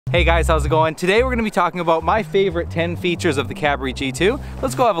Hey guys, how's it going? Today we're going to be talking about my favorite 10 features of the Cabri G2.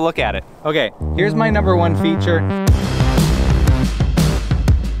 Let's go have a look at it. Okay, here's my number one feature.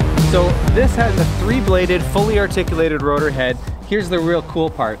 So this has a 3-bladed, fully articulated rotor head. Here's the real cool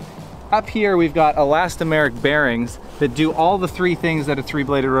part. Up here we've got elastomeric bearings that do all the 3 things that a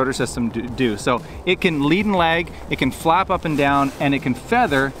 3-bladed rotor system do. So it can lead and lag, it can flap up and down, and it can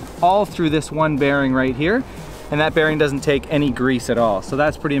feather all through this one bearing right here. And that bearing doesn't take any grease at all. So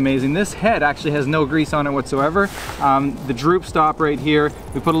that's pretty amazing. This head actually has no grease on it whatsoever. The droop stop right here,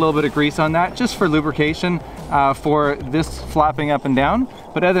 we put a little bit of grease on that just for lubrication for this flapping up and down.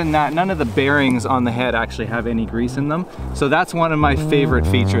 But other than that, none of the bearings on the head actually have any grease in them. So that's one of my favorite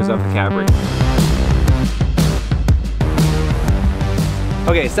features of the Cabri.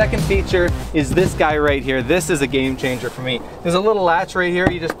 Okay, second feature is this guy right here. This is a game changer for me. There's a little latch right here,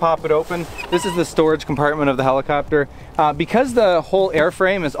 you just pop it open. This is the storage compartment of the helicopter. Because the whole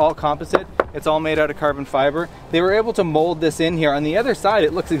airframe is all composite, it's all made out of carbon fiber, they were able to mold this in here. On the other side,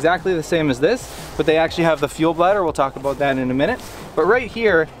 it looks exactly the same as this, but they actually have the fuel bladder. We'll talk about that in a minute. But right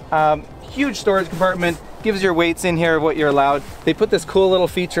here, huge storage compartment, gives your weights in here, what you're allowed. They put this cool little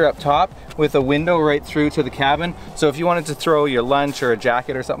feature up top with a window right through to the cabin. So if you wanted to throw your lunch or a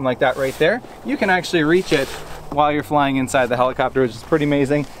jacket or something like that right there, you can actually reach it while you're flying inside the helicopter, which is pretty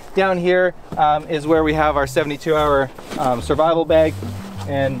amazing. Down here is where we have our 72-hour survival bag,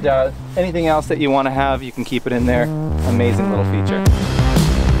 and anything else that you want to have, you can keep it in there. Amazing little feature.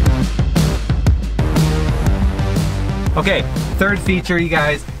 Okay, third feature, you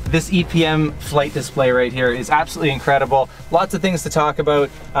guys. This EPM flight display right here is absolutely incredible. Lots of things to talk about.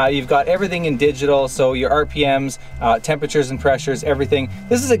 You've got everything in digital, so your RPMs, temperatures and pressures, everything.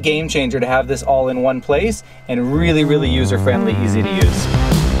 This is a game changer to have this all in one place and really, really user-friendly, easy to use.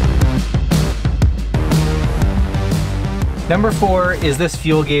 Number 4 is this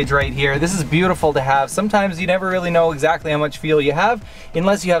fuel gauge right here. This is beautiful to have. Sometimes you never really know exactly how much fuel you have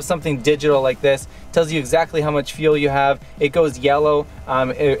unless you have something digital like this. It tells you exactly how much fuel you have. It goes yellow.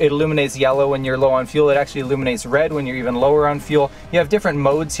 It illuminates yellow when you're low on fuel. It actually illuminates red when you're even lower on fuel. You have different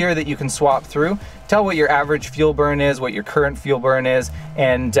modes here that you can swap through. Tell what your average fuel burn is, what your current fuel burn is,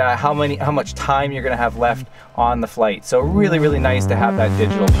 and how much time you're gonna have left on the flight. So really, really nice to have that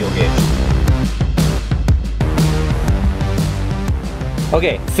digital fuel gauge.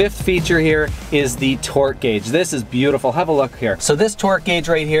 Okay, fifth feature here is the torque gauge. This is beautiful. Have a look here. So this torque gauge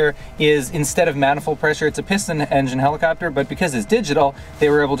right here is, instead of manifold pressure, it's a piston engine helicopter, but because it's digital, they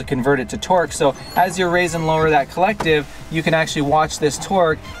were able to convert it to torque. So as you raise and lower that collective, you can actually watch this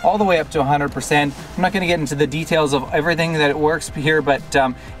torque all the way up to 100%. I'm not gonna get into the details of everything that it works here, but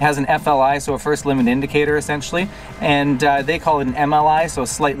it has an FLI, so a first limit indicator essentially, and they call it an MLI, so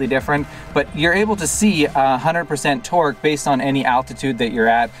slightly different, but you're able to see 100% torque based on any altitude that you're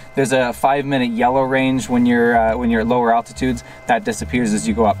at. There's a 5-minute yellow range when you're at lower altitudes. That disappears as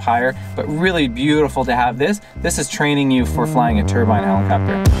you go up higher, but really beautiful to have this. This is training you for flying a turbine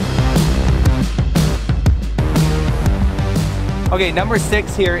helicopter. Okay, number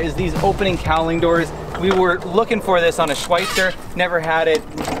 6 here is these opening cowling doors. We were looking for this on a Schweitzer, never had it.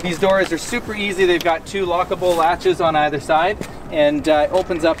 These doors are super easy. They've got 2 lockable latches on either side, and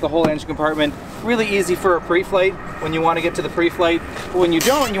opens up the whole engine compartment. Really easy for a pre-flight when you want to get to the pre-flight. But when you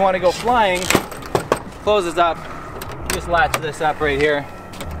don't, you want to go flying, closes up, just latch this up right here,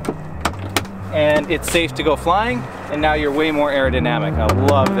 and it's safe to go flying, and now you're way more aerodynamic. I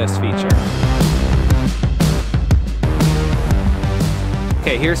love this feature.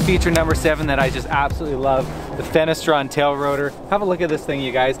 Okay, here's feature number 7 that I just absolutely love, the Fenestron tail rotor. Have a look at this thing,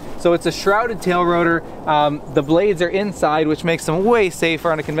 you guys. So it's a shrouded tail rotor. The blades are inside, which makes them way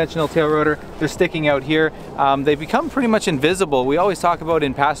safer on a conventional tail rotor. They're sticking out here. They become pretty much invisible. We always talk about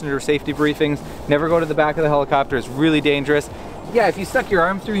in passenger safety briefings, never go to the back of the helicopter. It's really dangerous. Yeah, if you stuck your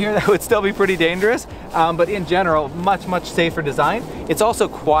arm through here, that would still be pretty dangerous, but in general, much, much safer design. It's also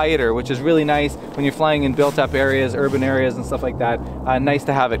quieter, which is really nice when you're flying in built-up areas, urban areas, and stuff like that. Nice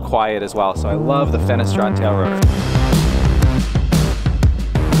to have it quiet as well, so I love the Fenestron tail rotor.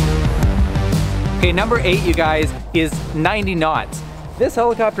 Okay, number 8, you guys, is 90 knots. This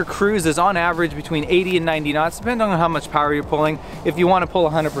helicopter cruises on average between 80 and 90 knots, depending on how much power you're pulling. If you want to pull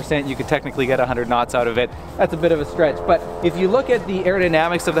 100%, you could technically get 100 knots out of it. That's a bit of a stretch. But if you look at the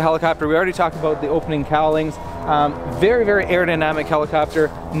aerodynamics of the helicopter, we already talked about the opening cowlings. Very, very aerodynamic helicopter,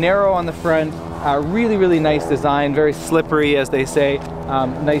 narrow on the front, really, really nice design, very slippery, as they say,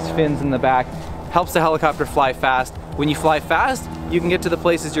 nice fins in the back. Helps the helicopter fly fast. When you fly fast, you can get to the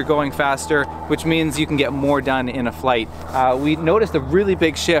places you're going faster, which means you can get more done in a flight. We noticed a really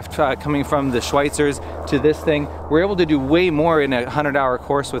big shift coming from the Schweitzers. to this thing. We're able to do way more in a 100-hour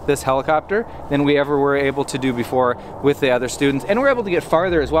course with this helicopter than we ever were able to do before with the other students. And we're able to get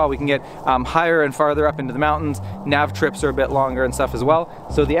farther as well. We can get higher and farther up into the mountains. Nav trips are a bit longer and stuff as well.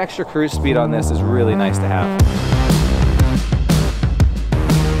 So the extra cruise speed on this is really nice to have.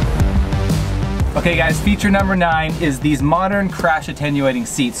 Okay guys, feature number 9 is these modern crash attenuating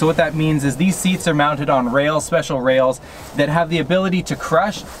seats. So what that means is these seats are mounted on rails, special rails, that have the ability to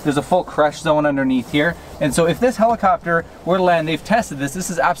crush. There's a full crush zone underneath here. And so if this helicopter were to land, they've tested this, this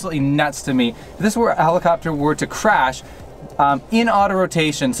is absolutely nuts to me. If this helicopter were to crash, in auto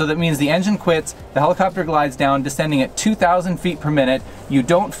rotation, so that means the engine quits, the helicopter glides down, descending at 2,000 feet per minute. You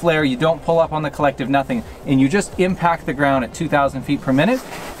don't flare, you don't pull up on the collective, nothing, and you just impact the ground at 2,000 feet per minute.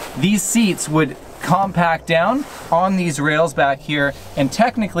 These seats would compact down on these rails back here, and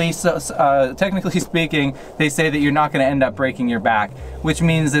technically speaking, they say that you're not going to end up breaking your back, which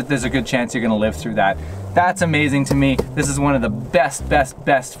means that there's a good chance you're going to live through that. That's amazing to me. This is one of the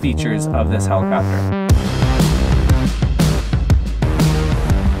best features of this helicopter.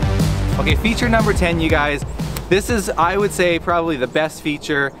 Okay, feature number 10, you guys. This is, I would say, probably the best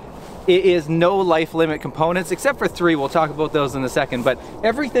feature. It is no life limit components, except for 3. We'll talk about those in a second, but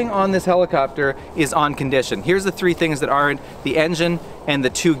everything on this helicopter is on condition. Here's the 3 things that aren't: the engine and the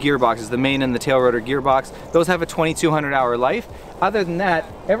 2 gearboxes, the main and the tail rotor gearbox. Those have a 2,200 hour life. Other than that,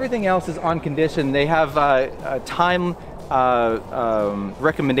 everything else is on condition. They have time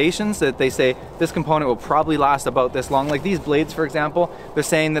recommendations that they say this component will probably last about this long. Like these blades, for example, they're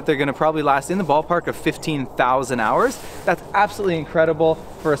saying that they're going to probably last in the ballpark of 15,000 hours. That's absolutely incredible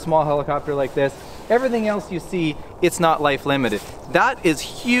for a small helicopter like this. Everything else you see, it's not life limited. That is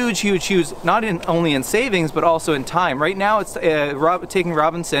huge, not only in savings, but also in time. Right now, it's taking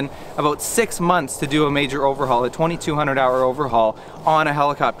Robinson about 6 months to do a major overhaul, a 2,200 hour overhaul on a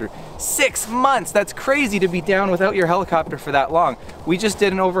helicopter. 6 months, that's crazy to be down without your helicopter for that long. We just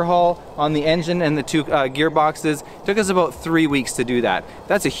did an overhaul on the engine and the 2 gearboxes. It took us about 3 weeks to do that.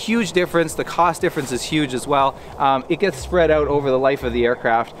 That's a huge difference. The cost difference is huge as well. It gets spread out over the life of the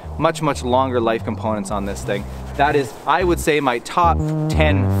aircraft. Much longer life components on this thing. That is, I would say, my top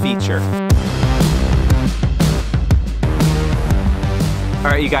 10 feature.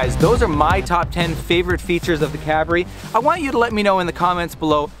 Alright you guys, those are my top 10 favorite features of the Cabri. I want you to let me know in the comments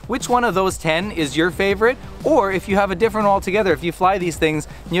below which one of those 10 is your favorite, or if you have a different altogether. If you fly these things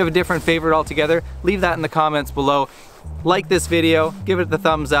and you have a different favorite altogether, leave that in the comments below. Like this video, give it the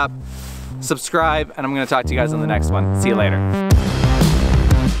thumbs up, subscribe, and I'm going to talk to you guys on the next one. See you later.